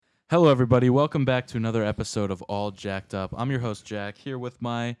Hello, everybody. Welcome back to another episode of All Jacked Up. I'm your host, Jack, here with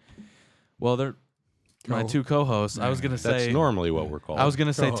my two co-hosts. I was going to say... That's normally what we're called. I was going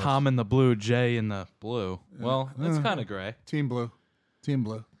to say Co-host. Tom in the blue, Jay in the blue. Well, it's kind of gray. Team Blue.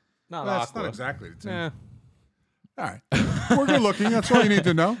 Not That's aqua. not exactly the team. Eh. All right. We're good looking. That's all you need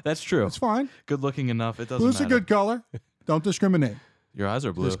to know. That's true. It's fine. Good looking enough. It doesn't Blue's matter. a good color. Don't discriminate. Your eyes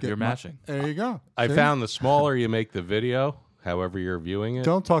are blue. Just get You're matching. There you go. I See? found the smaller you make the video, however you're viewing it,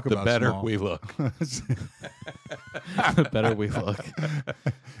 Don't talk the about better small. we look. The better we look.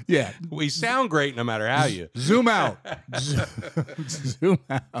 Yeah. We sound great no matter how you. Zoom out. Zoom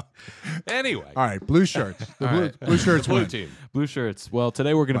out. Anyway, All right. Blue shirts. The All blue, right. blue shirts blue win. team. Blue shirts. Well,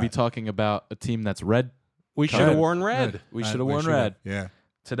 today we're going to be Right. talking about a team that's red. We should have worn red. We should have We worn should've. red. Yeah.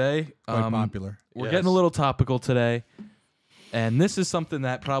 Today, Quite popular. we're Yes. getting a little topical today. And this is something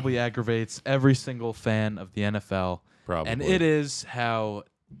that probably aggravates every single fan of the NFL. Probably. And it is how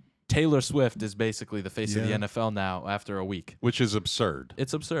Taylor Swift is basically the face of the Yeah. NFL now after a week. Which is absurd.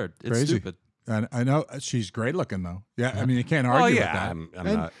 It's absurd. It's Crazy. stupid. And I know she's great looking though. Yeah. I mean, you can't Well, argue yeah, with that. I'm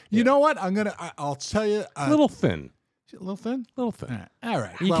And not. You know what? I'll tell you. A little thin. A little thin? Little thin. All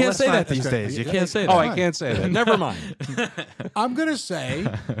right. You Well, can't let's say not- that these let's days. You go- can't say Oh, that. I can't say that. Never mind. I'm going to say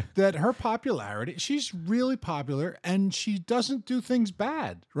that her popularity, she's really popular and she doesn't do things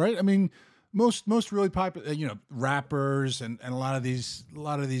bad, right? I mean, most really popular, rappers and a lot of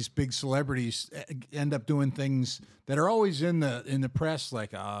these big celebrities end up doing things that are always in the press,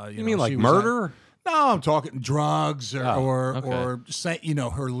 like You mean like murder? No, I'm talking drugs or okay. say,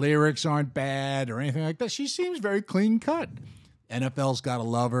 her lyrics aren't bad or anything like that. She seems very clean cut. NFL's got to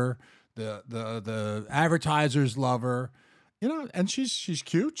love her. The advertisers love her. And she's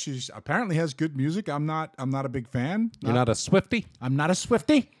cute. She's apparently has good music. I'm not a big fan. You're not a Swiftie? I'm not a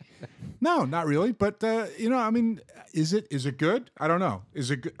Swiftie. No, not really. But I mean, is it good? I don't know. Is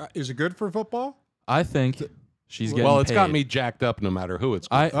it good for football? I think she's getting Well, it's paid. got me jacked up no matter who it's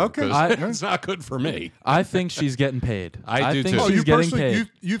good I- for, Okay. 'cause I- it's not good for me. I think she's getting paid. I do think too. Oh, she's you getting personally, paid.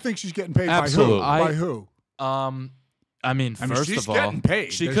 you think she's getting paid Absolutely. by who? I mean, first she's of all, getting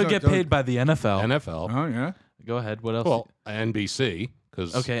paid. she There's could no- get paid by the NFL. NFL. Oh yeah. Go ahead. What else? Well, NBC.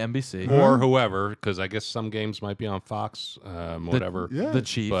 Cause okay, NBC. Or whoever, because I guess some games might be on Fox, whatever. Yeah. The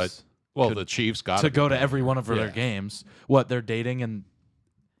Chiefs. But the Chiefs got to go to every one of their Yeah. games. What, they're dating and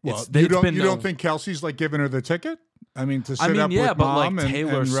Well, it's you been don't think Kelsey's like giving her the ticket? I mean, to sit mean, up yeah, with but, like, mom and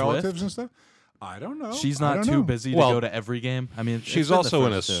Taylor relatives Swift? and stuff. I don't know. she's I not don't too know. busy Well, to go to every game? I mean, She's it's been the also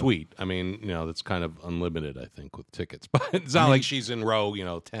in a first two. suite. I mean, that's kind of unlimited, I think, with tickets. But it's not like she's in row,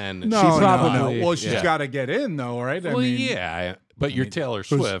 10. No, she's probably- no. Well, she's yeah. got to get in, though, right? Well, yeah. But you're Taylor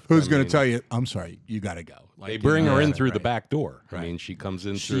Swift. Who's going to tell you? I'm sorry, you got to go. They bring her in Yeah, through the right. back door. I Right. mean, she comes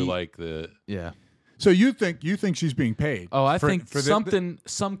in through like the. Yeah. So you think she's being paid? Oh, I for- think for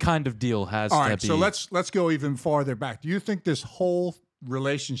some kind of deal has All to right, be. so let's go even farther back. Do you think this whole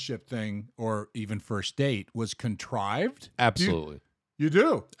relationship thing, or even first date, was contrived? Absolutely. You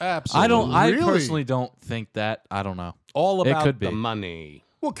do. Absolutely. I Really? personally don't think that. I don't know. All It about could the be. money.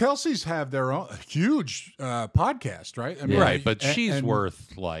 Well, Kelsey's have their own huge podcast, right? I mean, Right, but and- she's and-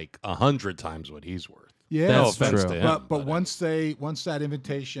 worth like 100 times what he's worth. Yeah, That's no offense true. to him. but once that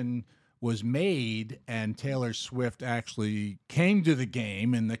invitation was made and Taylor Swift actually came to the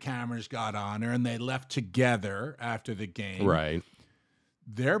game and the cameras got on her and they left together after the game, Right.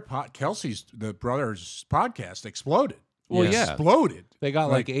 Kelsey's the brothers podcast exploded. Well, Yes. yeah. Exploded. They got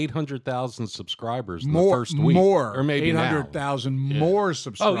like 800,000 subscribers in More, the first week. more, Or maybe now. 800,000 more Oh,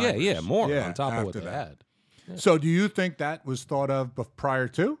 subscribers. yeah, more Yeah, on top of what after they that. had. So, do you think that was thought of prior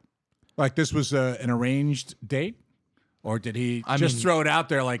to? Like this was an arranged date? Or did he just throw it out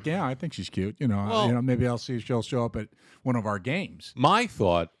there like, yeah, I think she's cute. Maybe I'll see if she'll show up at one of our games. My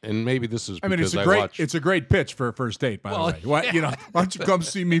thought, and maybe this is I mean, because it's watch. a great pitch for a first date, by the way. What, why don't you come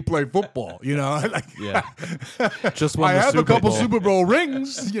see me play football? Like, Yeah. Just won I the have Super a couple Bowl. Super Bowl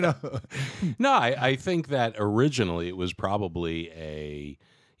rings. No, I think that originally it was probably a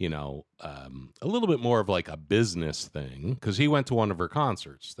little bit more of like a business thing because he went to one of her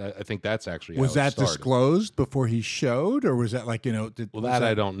concerts. I think that's actually Was how it that started. disclosed before he showed, or was that like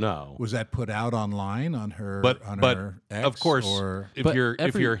I don't know. Was that put out online on her? But her X, of course, or if But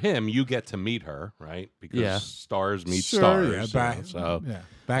if you're him, you get to meet her, right? Because Yeah. stars meet Sure, stars. yeah, so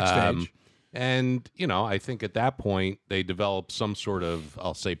backstage. and I think at that point they developed some sort of,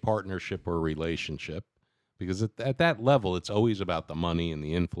 I'll say, partnership or relationship, because at that level it's always about the money and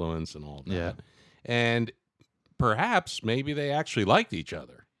the influence and all that. Yeah. And perhaps maybe they actually liked each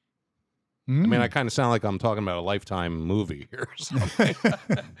other. I mean, I kind of sound like I'm talking about a Lifetime movie here or something,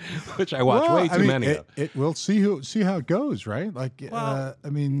 which I watch way too many of. We'll see how it goes, right? Like, Well, I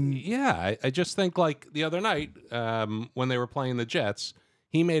mean, Yeah, I just think like the other night when they were playing the Jets,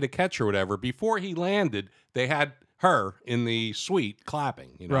 he made a catch or whatever. Before he landed, they had her in the suite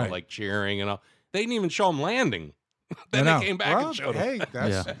clapping, Right. like cheering and all. They didn't even show him landing. Then no. they came back Well, and showed him. Hey,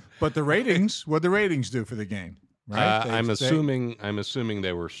 that's but the ratings. What the ratings do for the game? Right? I'm assuming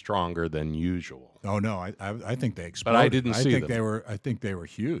they were stronger than usual. Oh no, I think they exploded. But I didn't see think them. I think they were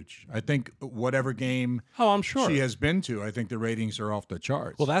huge. I think whatever game Oh, I'm sure. she has been to, I think the ratings are off the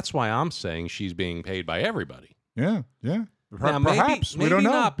charts. Well, that's why I'm saying she's being paid by everybody. yeah. Now, Perhaps maybe we don't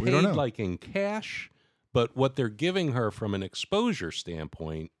know. not paid we don't know. like in cash, but what they're giving her from an exposure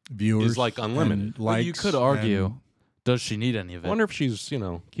standpoint Viewers is like unlimited. and But likes you could argue, and- does she need any of I it? wonder if she's,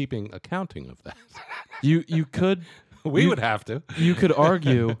 keeping accounting of that. You could We would have to. you could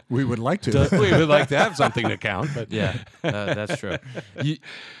argue. we would like to. We would like to have something to count, but Yeah, that's true.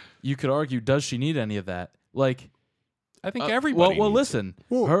 You could argue, does she need any of that? Like, I think everybody. Well, needs listen.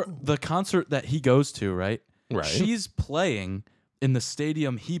 Well- The concert that he goes to, right? Right. She's playing in the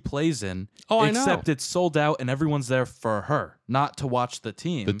stadium he plays in. Oh, I know. Except it's sold out and everyone's there for her, not to watch the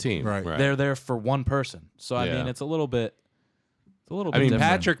team. the team. Right. They're there for one person. So I Yeah. mean, it's a little bit. It's a little I bit. mean,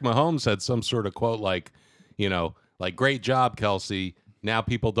 different. Patrick Mahomes had some sort of quote like, like great job, Kelsey. Now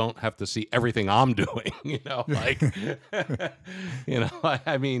people don't have to see everything I'm doing, like,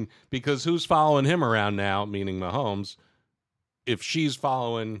 I mean, because who's following him around now, meaning Mahomes, if she's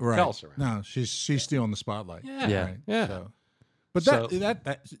following Right. Kelsey around. No, she's stealing the spotlight. Yeah. Right? Yeah. So. But So-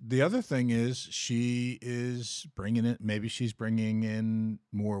 that the other thing is she is bringing it. Maybe she's bringing in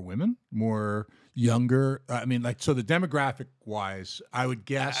more women, more younger. I mean, like, so the demographic wise, I would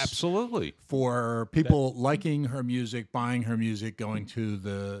guess Absolutely. for people liking her music, buying her music, going to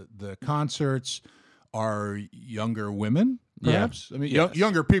the concerts, are younger women. Yeah. Perhaps. I mean, Yes.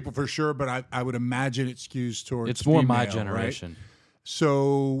 younger people for sure, but I would imagine it skews towards. It's more my female, right? generation.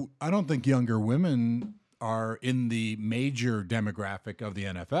 So I don't think younger women are in the major demographic of the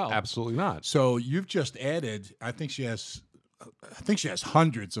NFL. Absolutely not. So you've just added. I think she has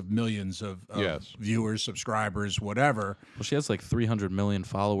hundreds of millions of Yes. viewers, subscribers, whatever. Well, she has like 300 million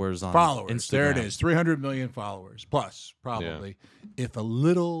followers on Followers. Instagram. There it is. 300 million followers plus, probably. If a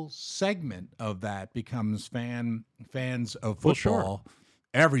little segment of that becomes fans of Well, sure. football,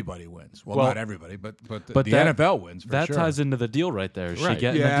 everybody wins. Well, Well, not everybody, but the that- NFL wins. For That sure. ties into the deal right there. Is she Right.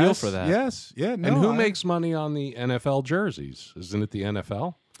 getting a deal for that? Yes. Yeah. No, And who I- makes money on the NFL jerseys? Isn't it the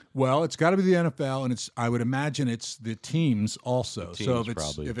NFL? Well, it's got to be the NFL, and I would imagine it's the teams also. The so teams if it's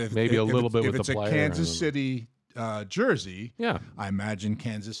probably. if Maybe a little bit if with it's the a player, I don't Kansas know. City jersey, Yeah. I imagine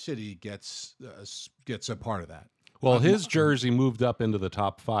Kansas City gets a part of that. Well, his jersey moved up into the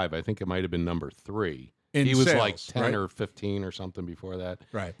top 5. I think it might have been number 3. In He was sales, like 10 right? or 15 or something before that.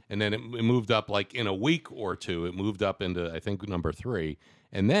 Right. And then it moved up like in a week or two. It moved up into, I think, number 3.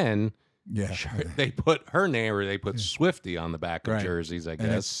 And then Yeah. they put her name, or they put Swifty on the back of Right. jerseys, I And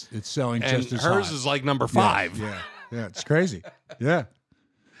guess. it's selling And just as hers hot. is like number Yeah, 5. Yeah. It's crazy. Yeah.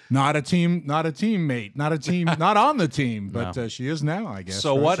 Not a teammate, not on the team, but she is now, I guess.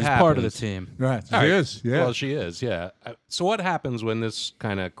 So right? what She's happens? part of the team. Right. She All right. is. Yeah. Well, she is, yeah. So what happens when this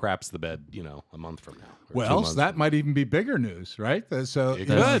kind of craps the bed, a month from now? or 2 Well, months so that from might even be bigger news, right? So It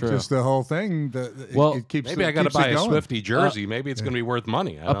That's could. true. just the whole thing. Well, it keeps. Maybe it I got to keeps it buy a going. Swifty jersey. Maybe it's going to be worth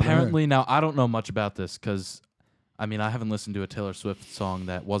money. I don't know. Apparently, now I don't know much about this because, I mean, I haven't listened to a Taylor Swift song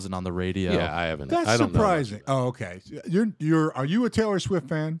that wasn't on the radio. Yeah, I haven't. That's I don't surprising. Oh, okay. Are you a Taylor Swift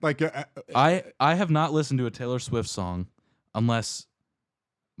fan? Like, I have not listened to a Taylor Swift song unless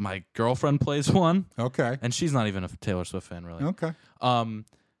my girlfriend plays one, okay, and she's not even a Taylor Swift fan really. okay.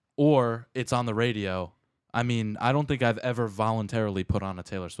 Or it's on the radio. I mean, I don't think I've ever voluntarily put on a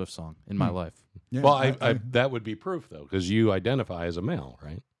Taylor Swift song in my life. Yeah, Well, I that would be proof, though, because you identify as a male,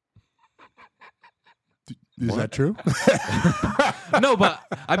 right? is that true? No, but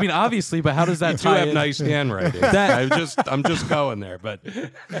I mean, obviously, but how does that You tie have in? nice handwriting. I'm just going there, but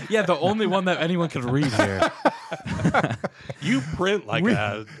Yeah, the only one that anyone could read here. you print like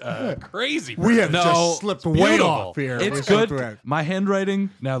a crazy. we have No, just slipped way beautiful. off here. We It's slipped good. way- My handwriting.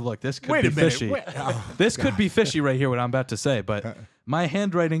 Now, look, this could Wait be a minute. fishy. Wait- oh, This could be fishy right here. What I'm about to say, but my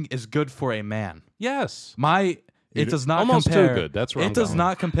handwriting is good for a man. Yes. It does not Almost too compare. good. That's where it I'm does going.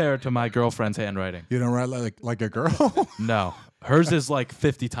 not compare to my girlfriend's handwriting. You don't write like a girl. No, hers is like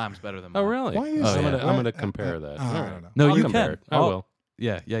 50 times better than mine. Oh, really? Why is Oh, I'm that? gonna compare that. I All don't right. know. No, I'll you compare can. it. I Oh, will.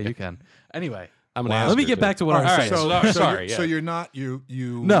 Yeah, you can. Anyway, I'm gonna Wow. ask Let me her get to. back to what I was All saying. right, sorry. So Yeah. you're not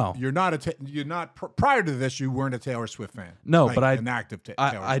No. you're not prior to this you weren't a Taylor Swift fan. No, Like, but an active Taylor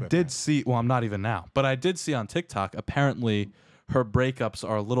I Swift did fan. see. Well, I'm not even now, but I did see on TikTok. Apparently, her breakups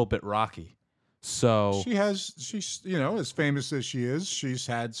are a little bit rocky. So She's as famous as she is, she's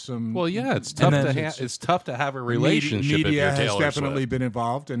had some. Well, yeah, it's tough then it's tough to have a relationship if Media you're has Taylor definitely Swift. been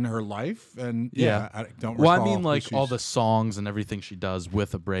involved in her life, and Yeah. I don't. well, I recall mean, who like all she's- the songs and everything she does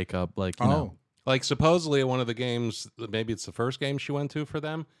with a breakup, like you know. Like supposedly at one of the games, maybe it's the first game she went to for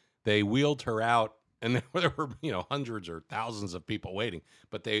them, they wheeled her out, and there were hundreds or thousands of people waiting,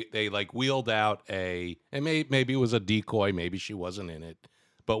 but they like wheeled out and maybe it was a decoy, maybe she wasn't in it,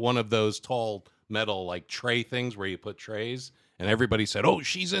 but one of those tall metal like tray things where you put trays, and everybody said, "Oh,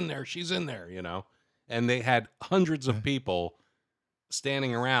 she's in there, and they had hundreds of people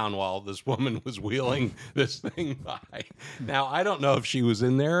standing around while this woman was wheeling this thing by. Now, I don't know if she was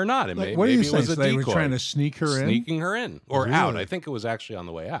in there or not. It What do you maybe it say? was a They were decoy. trying to sneak her in. Sneaking her in or out. Really? I think it was actually on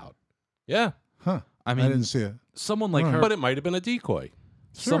the way out. Yeah, Huh? I I mean, didn't see it. someone like Huh. her, but it might have been a decoy.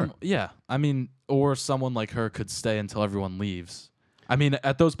 some yeah. I mean, or someone like her could stay until everyone leaves. I mean,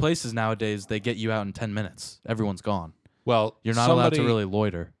 at those places nowadays, they get you out in 10 minutes. Everyone's gone. Well, You're not allowed to really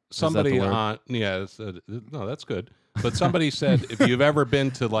loiter. Is that the Somebody word? on no, that's good. But somebody said if you've ever been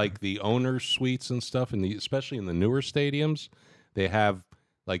to like the owners' suites and stuff, especially in the newer stadiums, they have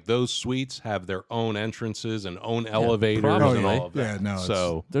like those suites have their own entrances and own elevators probably. and all of that. Yeah, no,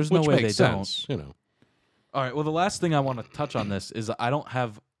 so There's no which way makes they sense, All right. Well, the last thing I want to touch on this is I don't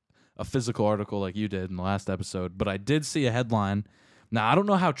have a physical article like you did in the last episode, but I did see a headline. Now, I don't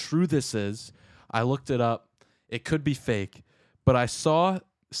know how true this is. I looked it up. It could be fake, but I saw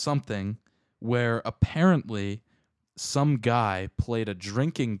something where apparently some guy played a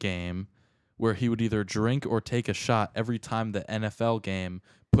drinking game where he would either drink or take a shot every time the NFL game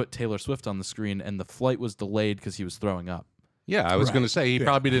put Taylor Swift on the screen, and the flight was delayed because he was throwing up. Yeah, I was Right. going to say he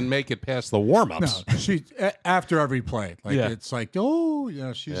probably didn't make it past the warm-ups. No, she after every play, like Yeah. it's like,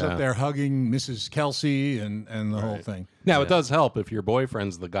 she's Yeah. up there hugging Mrs. Kelsey and the whole thing. Now, it does help if your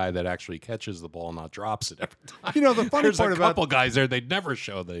boyfriend's the guy that actually catches the ball, not drops it every time. The funny There's part a about couple guys there, they'd never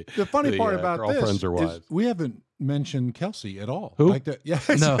show the the funny part about girlfriends this or is wives. we haven't mentioned Kelsey at all. Who? Like that? Yeah,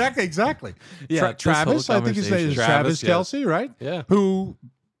 No. exactly. Yeah, this Travis. whole I think his name is conversation. Travis Travis, yeah. Kelsey, right? Yeah. Who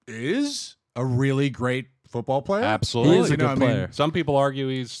is a really great football player? Absolutely. He is a good I mean, player. Some people argue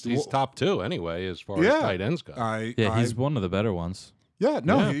he's top two anyway, as far Yeah. as tight ends go. Yeah, he's one of the better ones.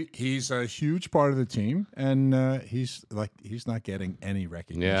 Yeah. He's a huge part of the team, and he's not getting any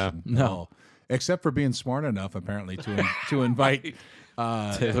recognition. Yeah. at No. all, except for being smart enough apparently to invite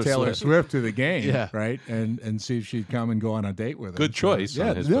Taylor Taylor Swift to the game, Yeah. right, and see if she'd come and go on a date with him. Good choice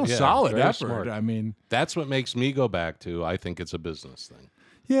Yeah, on his no, part. Yeah, solid very effort. smart. I mean, That's what makes me go back to, I think it's a business thing.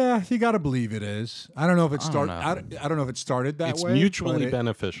 yeah, you got to believe it is. I don't know if it started. know. I don't know if it started that It's way. mutually but it-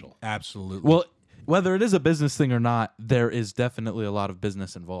 beneficial. Absolutely. Well, whether it is a business thing or not, there is definitely a lot of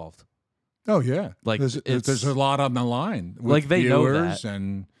business involved. oh yeah, like, there's a lot on the line. With Like, they know viewers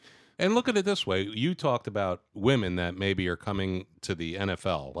that. And look at it this way. You talked about women that maybe are coming to the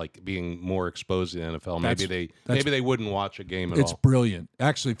NFL, like being more exposed to the NFL. Maybe they wouldn't watch a game at it's all. brilliant,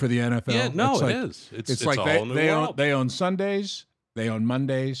 actually, for the NFL. Yeah, no, It's it like- is. It's a like whole new they world. own Sundays, they own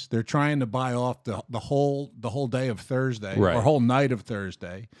Mondays. They're trying to buy off the whole day of Thursday Right. or whole night of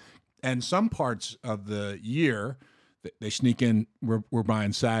Thursday, and some parts of the year they sneak in. We're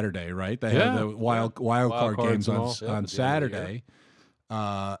buying Saturday, right? They have Yeah. the wild card cards games and on all, yeah, at the end of the Saturday.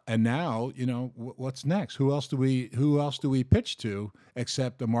 And now, what's next? Who else do we pitch to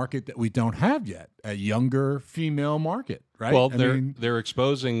except a market that we don't have yet, a younger female market, right? Well, I they're mean, they're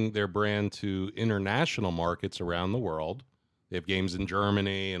exposing their brand to international markets around the world. They have games in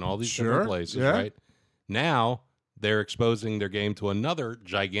Germany and all these Sure, different places, yeah. right? Now they're exposing their game to another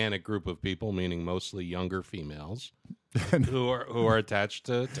gigantic group of people, meaning mostly younger females, who are attached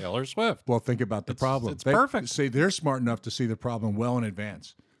to Taylor Swift. well, think about the problem. it's perfect. See, they're smart enough to see the problem well in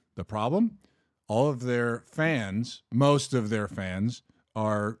advance. The problem, all of their fans, most of their fans,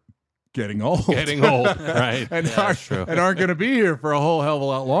 are getting old, Getting old, right? and Yeah, that's true. aren't going to be here for a whole hell of a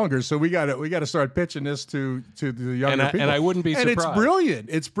lot longer. So we got to start pitching this to the younger people. And I wouldn't be and surprised. it's brilliant.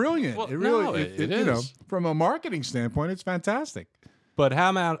 It's brilliant. Well, it really, no, it you know, is. from a marketing standpoint, it's fantastic. But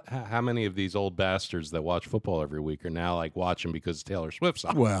how many of these old bastards that watch football every week are now like watching because Taylor Swift's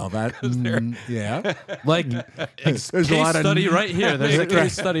on? Well, that yeah. Like, There's case a lot of study right here. There's a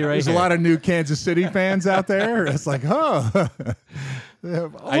case study right There's here. a lot of new Kansas City fans out there. It's like, oh,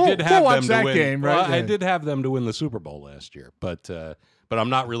 I did have watch them to that win. game, right? Well, I Yeah. did have them to win the Super Bowl last year, but I'm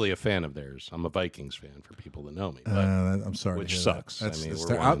not really a fan of theirs. I'm a Vikings fan for people that know me. But, I'm sorry, which to hear sucks. That. I mean, we're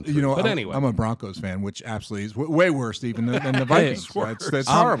ter- 1-3. But anyway. I'm a Broncos fan, which absolutely is way worse even than the Vikings. That's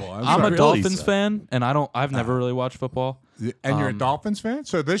horrible. I'm a sorry. Dolphins fan, and I've never really watched football. And you're a Dolphins fan,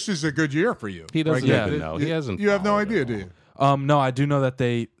 so this is a good year for you. He doesn't yeah. even know. He hasn't. You have no followed idea, at do all. you? No, I do know that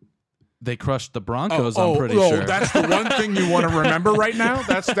they crushed the Broncos. I'm pretty sure. That's the one thing you want to remember right now.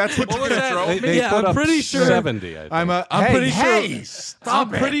 That's what you're What was gonna that? throw. They Yeah, put I'm up pretty sure- 70. I think. I'm pretty sure. Hey, stop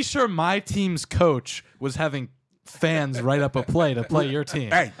I'm it. pretty sure my team's coach was having fans write up a play to play your team.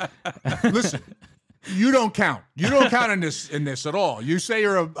 Hey, listen. You don't count. You don't count in this at all. You say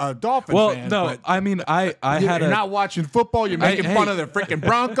you're a Dolphin Well, fan. no, but I mean, I you're had a. not watching football. You're making hey, fun of the freaking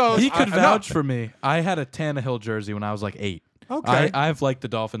Broncos. He could No. vouch for me. I had a Tannehill jersey when I was like 8. Okay. I've liked the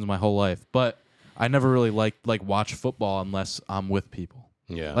Dolphins my whole life, but I never really watch football unless I'm with people.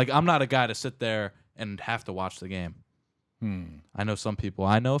 Yeah. Like I'm not a guy to sit there and have to watch the game. I know some people.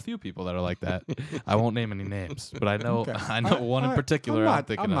 I know a few people that are like that. I won't name any names, but I know Okay. I know one in particular. I'm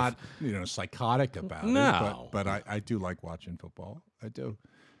thinking not, of. psychotic about No. it, but I do like watching football. I do.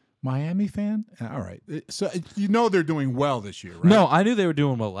 Miami fan? All right. So you know they're doing well this year, right? No, I knew they were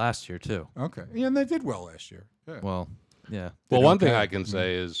doing well last year too. Okay. Yeah, and they did well last year. Yeah. Well, yeah. Well, one thing okay. I can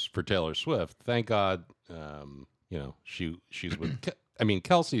say is for Taylor Swift, thank God, she's with.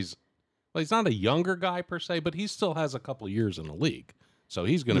 Kelsey's. Well, he's not a younger guy per se, but he still has a couple years in the league, so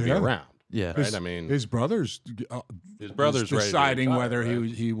he's going to Yeah. be around. Yeah. Right. I mean, His brother's his brother's ready to deciding retire, whether right?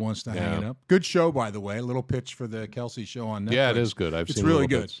 he wants to hang Yeah. it up. Good show, by the way. A little pitch for the Kelsey show on Netflix. Yeah, it is good. I've It's seen really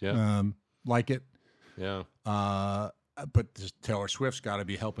little good. bits, Yeah, Like it. yeah. But Taylor Swift's got to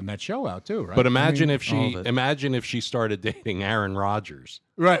be helping that show out too, right? But imagine I mean, if she started dating Aaron Rodgers,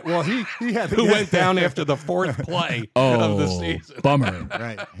 right. Well, he had who went down after the fourth play of the season. Bummer,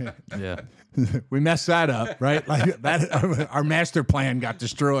 right? Yeah. We messed that up, right? Like that, our master plan got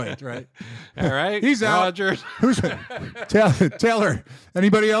destroyed, right? All right, He's out. Rodgers. Who's Taylor?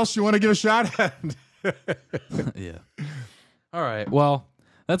 Anybody else you want to give a shot at? Yeah. All right. Well,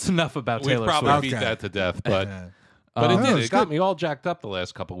 that's enough about We Taylor probably Swift. beat Okay. that to death, but No, it did. it's It got good. me all jacked up the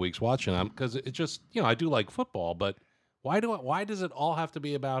last couple of weeks watching them because it just I do like football, but why does it all have to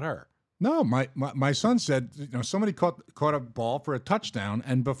be about her? No, my son said, somebody caught a ball for a touchdown,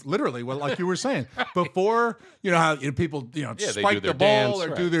 and literally, well, like you were saying, before, how people, they do spike their the ball dance, or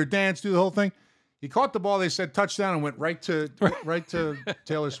right. do their dance, do the whole thing. He caught the ball. They said touchdown and went right to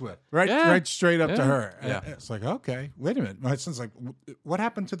Taylor Swift, right straight up to her. Yeah. It's like, okay, wait a minute. My son's like, what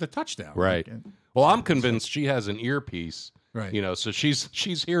happened to the touchdown? Right. Like, Well, I'm convinced she has an earpiece. Right. So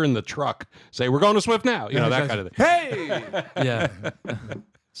she's hearing the truck say, "We're going to Swift now." That kind of thing. Hey, Yeah.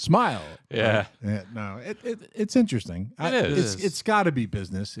 smile. Yeah. No, it's interesting. It is. It's got to be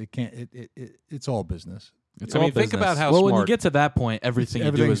business. It can't. It's all business. It's I all mean, think business. about how well, when you smart- get to that point, everything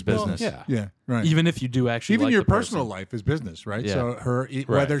you do is Everything's- well, business. Yeah. Yeah, right. Even if you do actually Even like your the personal person. life is business, right? Yeah. So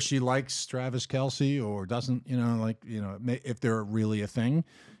whether she likes Travis Kelsey or doesn't, if they're really a thing,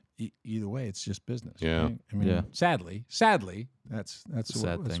 either way, it's just business. Yeah. right? I mean, Yeah. sadly, that's a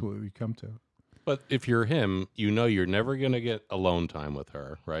sad that's thing. what we come to. But if you're him, you're never going to get alone time with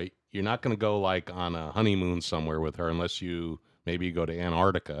her, right? You're not going to go like on a honeymoon somewhere with her unless you maybe go to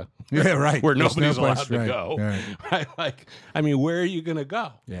Antarctica. Yeah, right. Where There's nobody's no place- allowed to right, go. right. Right? Where are you going to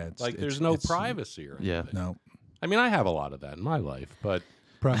go? Yeah, There's no privacy or Yeah. anything. No I have a lot of that in my life, but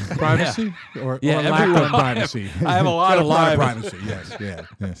privacy or Yeah, lack everyone- of privacy. I have a lot of privacy. Yes,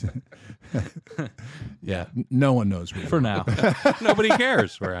 yes. Yeah. No one knows where. For now. nobody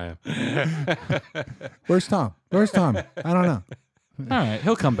cares where I am. Where's Tom? I don't know. All right.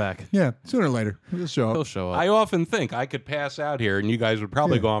 He'll come back. Yeah, sooner or later he'll show up. He'll show up. I often think I could pass out here and you guys would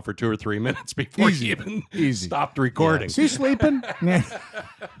probably Yeah. go on for 2 or 3 minutes before Easy. you even Easy. stopped recording. Is he sleeping? Yeah.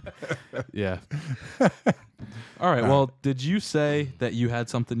 Yeah. All right. Well, did you say that you had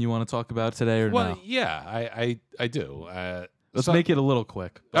something you want to talk about today or Well, no? yeah, I do. Let's make it a little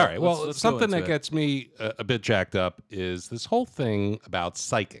quick. All right. Well, let's go something into that it. gets me a bit jacked up is this whole thing about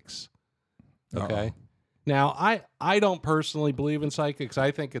psychics. Okay. Uh-oh. Now, I don't personally believe in psychics.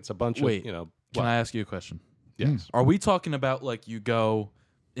 I think it's a bunch Wait, of, Can I ask you a question? yes. Are we talking about like you go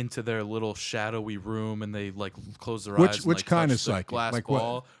into their little shadowy room and they like close their eyes? And, Which like, kind touch of the psychic? glass Like what?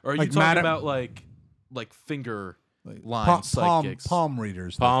 ball? Or are Like you talking Madam- about like finger line psychics? palm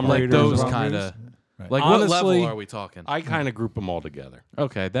readers. Palm like readers, those palm kind readers? of. Right. Like what Honestly, level are we talking? I kind of group them all together.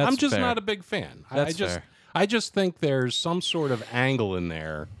 Okay, that's I'm just fair. not a big fan. That's fair. I just think there's some sort of angle in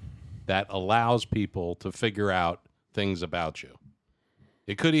there that allows people to figure out things about you.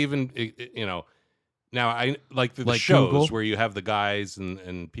 It could even, Now, I like the Like shows Google? where you have the guys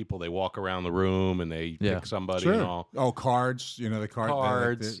and people, they walk around the room and they Yeah. pick somebody Sure. and all. Oh, cards. You know the card.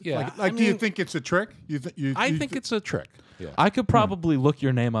 Cards, yeah. Like, I do you mean- think it's a trick? I think it's a trick. Yeah. I could probably look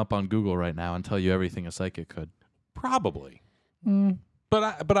your name up on Google right now and tell you everything a psychic could. Probably.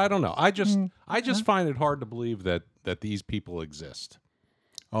 But I don't know. I just find it hard to believe that these people exist.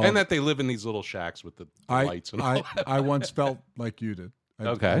 Oh, And that they live in these little shacks with the lights and all. I once felt like you did.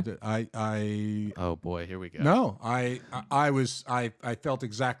 Okay. I Oh boy, here we go. no, I felt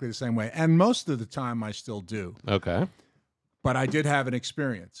exactly the same way, and most of the time I still do. Okay. But I did have an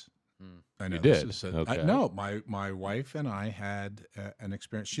experience. I know You this did? is Okay. no, my wife and I had an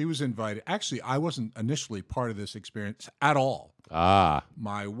experience. She was invited. Actually, I wasn't initially part of this experience at all. Ah.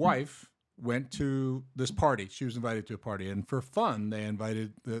 My wife went to this party. She was invited to a party, and for fun, they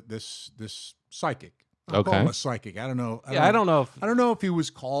invited this psychic. I'll call Okay. him a psychic. I don't know. I don't know if I don't know if he was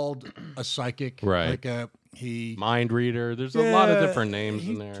called a psychic. Right. Like he. mind reader. There's a lot of Yeah, different names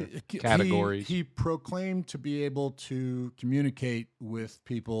in there. Categories. He proclaimed to be able to communicate with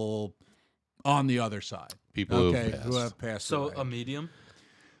people on the other side. People who okay, passed. who have passed So away. a medium?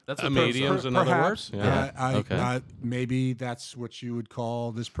 That's A person. medium's another word? Perhaps. Yeah. Okay. Maybe that's what you would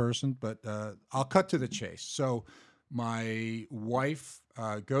call this person, but I'll cut to the chase. So my wife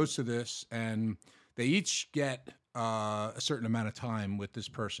goes to this, and they each get a certain amount of time with this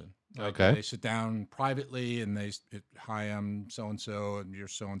person. Like, Okay. They sit down privately, and hi, I'm so-and-so, and you're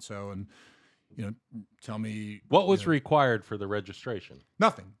so-and-so, and, tell me. What was required for the registration?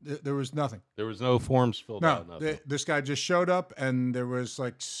 Nothing. There was nothing. There was no forms filled No, out. Nothing. this guy just showed up, and there was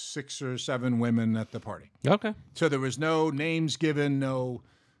like 6 or 7 women at the party. Okay. So there was no names given, no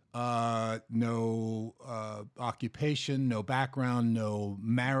occupation, no background, no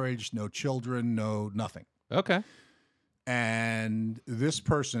marriage, no children, no nothing. Okay. And this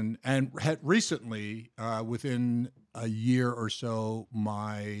person, and had recently, within a year or so,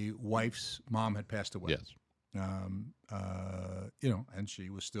 my wife's mom had passed away. Yes. And she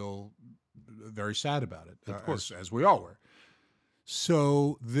was still very sad about it, Of course. as we all were.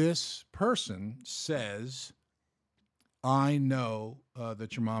 So this person says, I know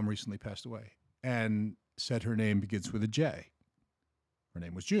that your mom recently passed away, and said her name begins with a J. Her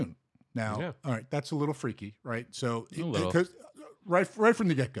name was June. Now, Yeah. all right, that's a little freaky, right? So, A little. 'cause right from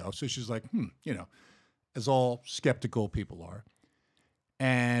the get-go. So she's like, as all skeptical people are.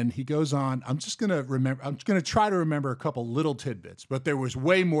 And he goes on, I'm just going to try to remember a couple little tidbits, but there was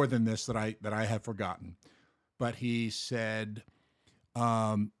way more than this that I have forgotten. But he said,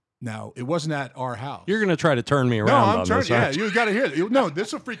 now, it wasn't at our house. You're going to try to turn me No, around I'm on turning. this. Yeah, aren't you? you got to hear it. No,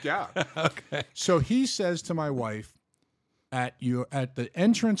 this will freak you out. Okay. So he says to my wife, at the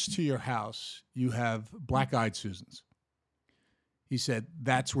entrance to your house, you have black-eyed Susans. He said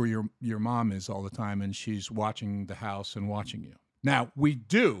that's where your mom is all the time, and she's watching the house and watching you. Now, we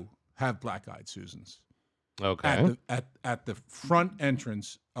do have black-eyed Susans Okay. at the front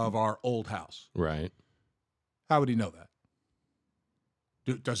entrance of our old house. Right. How would he know that?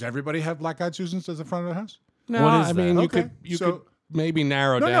 Does everybody have black-eyed Susans at the front of the house? No, What is I mean, that? you could maybe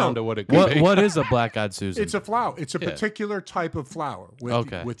narrow No, down no. to what it could be. What is a black-eyed Susan? It's a flower. It's a Yeah. particular type of flower with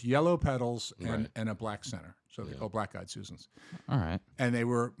Okay. with yellow petals and, Right. and a black center. So they call black-eyed Susans. All right. And they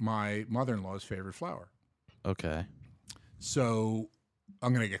were my mother-in-law's favorite flower. Okay. So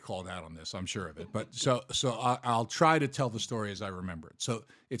I'm going to get called out on this, I'm sure of it. But so I'll try to tell the story as I remember it. So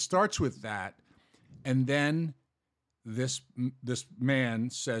it starts with that, and then this man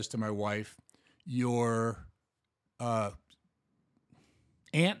says to my wife, "Your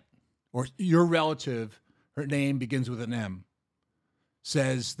aunt or your relative, her name begins with an M,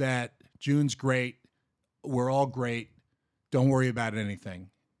 says that June's great, we're all great, don't worry about anything."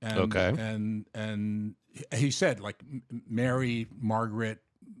 And, Okay. And he said, like, Mary, Margaret,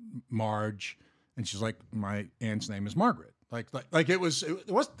 Marge, and she's like, my aunt's name is Margaret. Like it was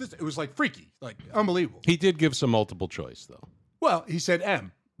like freaky, like unbelievable. He did give some multiple choice, though. Well, he said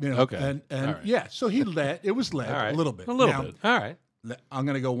M. Okay. And All right. yeah, so it was led All right. a little bit. A little Now, bit. All right. I'm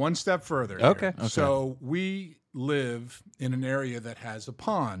going to go one step further. Here. Okay. So we live in an area that has a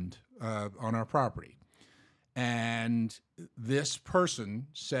pond on our property. And this person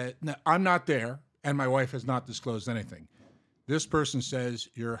said, now, I'm not there, and my wife has not disclosed anything. This person says,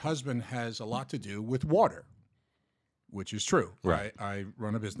 your husband has a lot to do with water, which is true. Right. I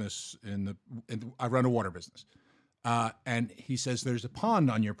run a business I run a water business. And he says there's a pond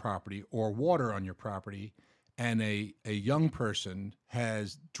on your property or water on your property, and a young person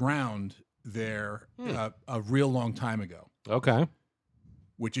has drowned there a real long time ago, Okay.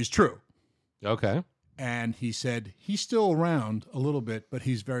 which is true. Okay. And he said he's still around a little bit, but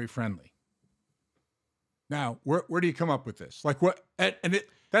he's very friendly. Now, where do you come up with this? Like what? And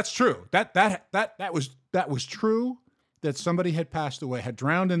that's true. That was true. That somebody had passed away, had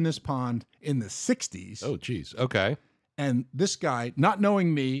drowned in this pond in the 60s. Oh, geez. Okay. And this guy, not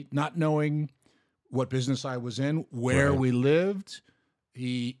knowing me, not knowing what business I was in, where we lived,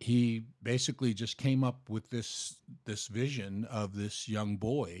 he basically just came up with this vision of this young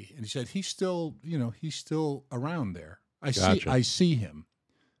boy, and he said he's still around there. I see him.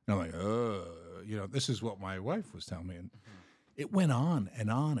 And I'm like, this is what my wife was telling me, and it went on and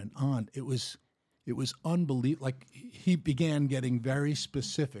on and on. It was unbelievable. Like he began getting very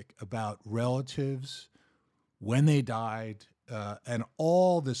specific about relatives, when they died, and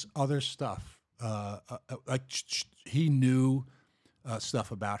all this other stuff. He knew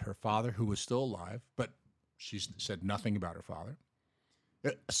stuff about her father, who was still alive, but she said nothing about her father.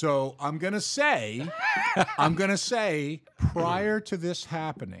 So I'm gonna say, prior to this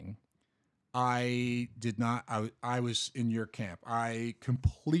happening, I did not. I was in your camp. I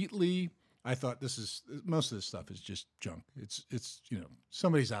thought most of this stuff is just junk. It's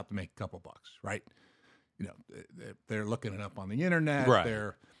somebody's out to make a couple bucks, right? They're looking it up on the internet. Right.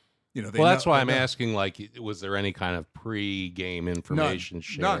 They're That's why I'm asking. Like, was there any kind of pre-game information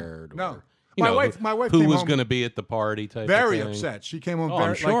shared? No. My wife who came was home going to be at the party? Type very of thing? upset. She came home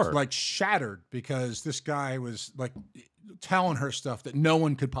I'm sure. like shattered because this guy was like telling her stuff that no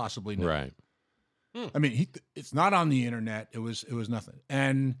one could possibly know. Right. I mean, it's not on the internet. It was nothing,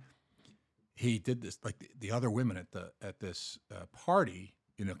 and he did this. Like the other women at this party,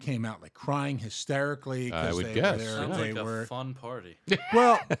 came out like crying hysterically. I would guess. Sounds like a fun party.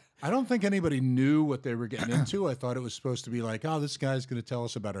 Well, I don't think anybody knew what they were getting into. I thought it was supposed to be like, oh, this guy's going to tell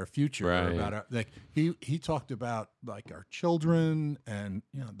us about our future, or Right. about he talked about like our children, and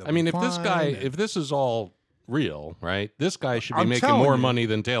if this is all real, right? This guy should be I'm making telling more you. money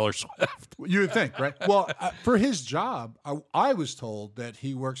than Taylor Swift. you would think, right? Well, for his job, I was told that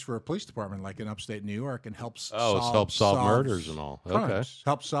he works for a police department, like in upstate New York, and helps. Helps solve murders and all. Okay. Crimes,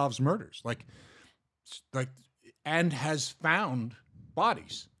 helps solves murders, like, and has found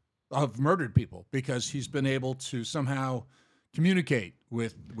bodies of murdered people because he's been able to somehow communicate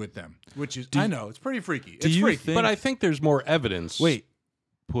with them, which is I know it's pretty freaky. It's freaky. But I think there's more evidence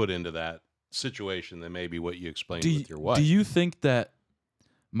put into that situation than maybe what you explained with your wife. Do you think that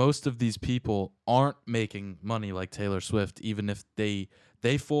most of these people aren't making money like Taylor Swift, even if they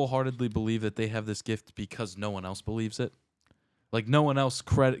full-heartedly believe that they have this gift because no one else believes it? Like no one else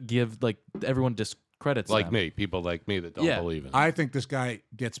everyone discredits like them. me, people like me that don't believe in it. I think this guy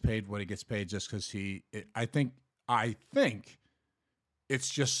gets paid what he gets paid just because I think it's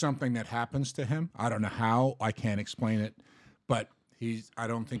just something that happens to him. I don't know how. I can't explain it, but I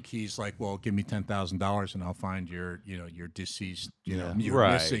don't think he's like, well, give me $10,000 and I'll find your deceased, your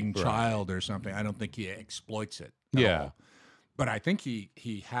missing child or something. I don't think he exploits it. At all. But I think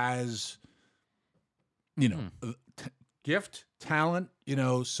he has, gift, talent,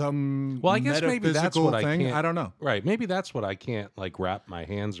 some. Well, I guess maybe that's what I thing. can't. I don't know. Right? Maybe that's what I can't like wrap my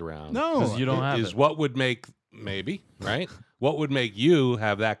hands around. No, 'Cause you don't have is it. what would make right? What would make you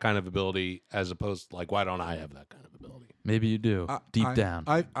have that kind of ability as opposed to like why don't I have that kind of ability? Maybe you do deep down.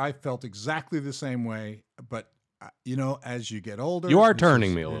 I felt exactly the same way, but as you get older, You are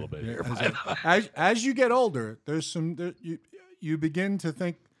turning me a little bit here. As you get older, you begin to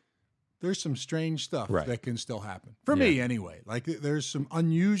think there's some strange stuff that can still happen. For me, anyway. Like there's some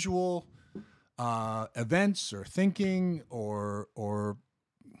unusual events or thinking or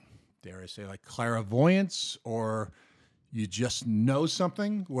dare I say like clairvoyance, or you just know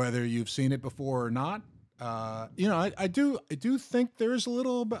something, whether you've seen it before or not. I do think there's a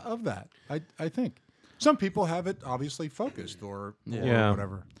little bit of that. I think some people have it obviously focused or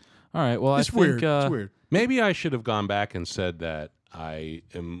whatever. All right. Well, It's I think weird. It's weird. Maybe I should have gone back and said that I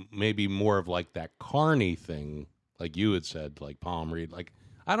am maybe more of like that Carney thing, like you had said, like Palm Reed. Like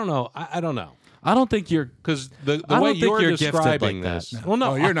I don't know. I don't know. I don't think you're Because the I don't way think you're you're gifted describing like this, that. well,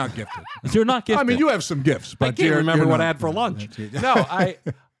 no, Oh, you're not gifted. you're not gifted. I mean, you have some gifts, but I can't remember you're what not- I had for lunch. No,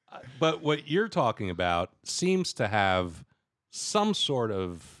 But what you're talking about seems to have some sort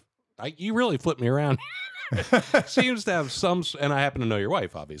of. You really flipped me around. Seems to have some, and I happen to know your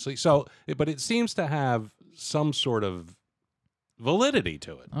wife, obviously. So, but it seems to have some sort of validity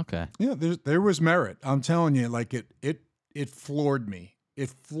to it. Okay. Yeah, there was merit. I'm telling you, like it floored me.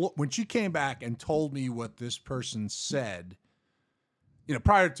 When she came back and told me what this person said,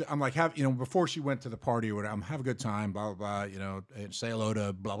 prior to, I'm like, before she went to the party or whatever, I'm have a good time, blah, blah, blah, and say hello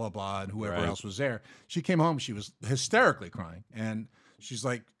to blah, blah, blah, and whoever else was there. She came home, she was hysterically crying. And she's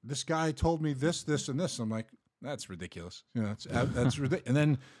like, this guy told me this, this, and this. I'm like, that's ridiculous. That's ridiculous. And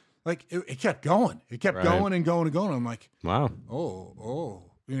then like it kept going. It kept Right. going and going and going. I'm like, Wow. oh,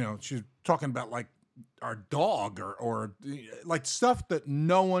 she's talking about like our dog or like stuff that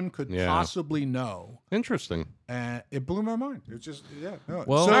no one could Yeah. possibly know. Interesting. And it blew my mind. It just, yeah. No.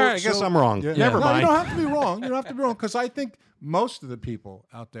 Well, all right, I guess I'm wrong. Yeah. Never No, mind. you don't have to be wrong. You don't have to be wrong because I think most of the people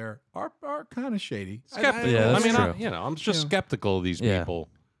out there are kind of shady. Skeptical. Yeah, I that's mean, true. I'm just Yeah. skeptical of these Yeah. people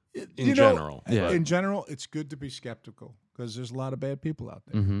You in know, general. Yeah. but- In general, it's good to be skeptical because there's a lot of bad people out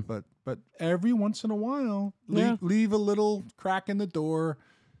there. Mhm. But every once in a while, Yeah. leave a little crack in the door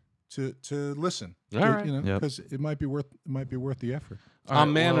to listen. All right. You know, Yep. because it might be worth the effort. All right,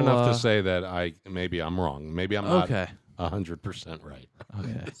 I'm man well, enough to say that maybe I'm wrong. Maybe I'm not Okay. 100% right.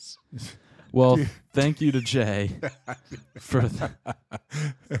 Okay. Well, thank you to Jay for.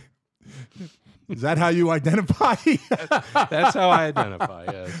 Is that how you identify That's how I identify.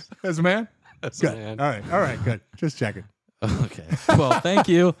 Yes, as a man? as a Good. man. All right, good. Just checking. Okay. Well, thank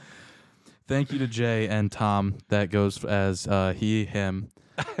you. Thank you to Jay and Tom. That goes as he, him.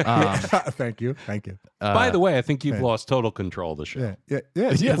 Thank you. By the way, I think you've lost total control of the show. Yeah.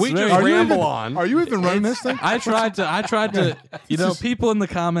 Yes, We very- just Are you ramble even- on. Are you even running this thing? I tried to, people in the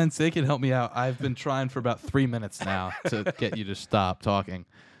comments, they can help me out. I've been trying for about 3 minutes now to get you to stop talking.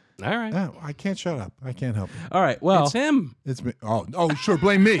 All right. No, I can't shut up. I can't help it. All right. Well, It's him. It's me. Oh, sure.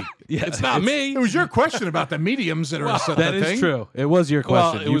 Blame me. yeah, It's not me. It was your question about the mediums that are that is true. It was your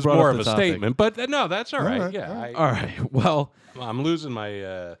Well, question. it You was brought more up of a the topic. statement, but no, that's all right. right, Yeah, all right. All right. Well, I'm losing my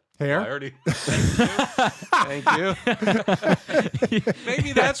Hair? I already. Thank you.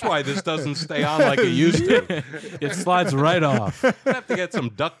 Maybe that's why this doesn't stay on like it used to. it slides right off. I have to get some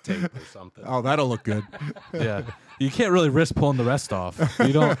duct tape or something. Oh, that'll look good. Yeah. You can't really risk pulling the rest off.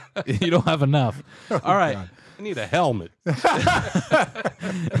 You don't have enough. All right. God. I need a helmet.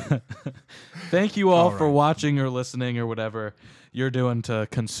 Thank you all for watching or listening or whatever you're doing to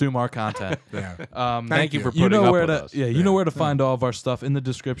consume our content. Yeah. Thank you for You putting know up where with to us. you know where to find all of our stuff in the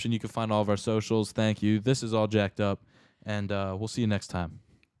description. You can find all of our socials. Thank you. This is all jacked up, and we'll see you next time.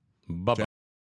 Bye-bye.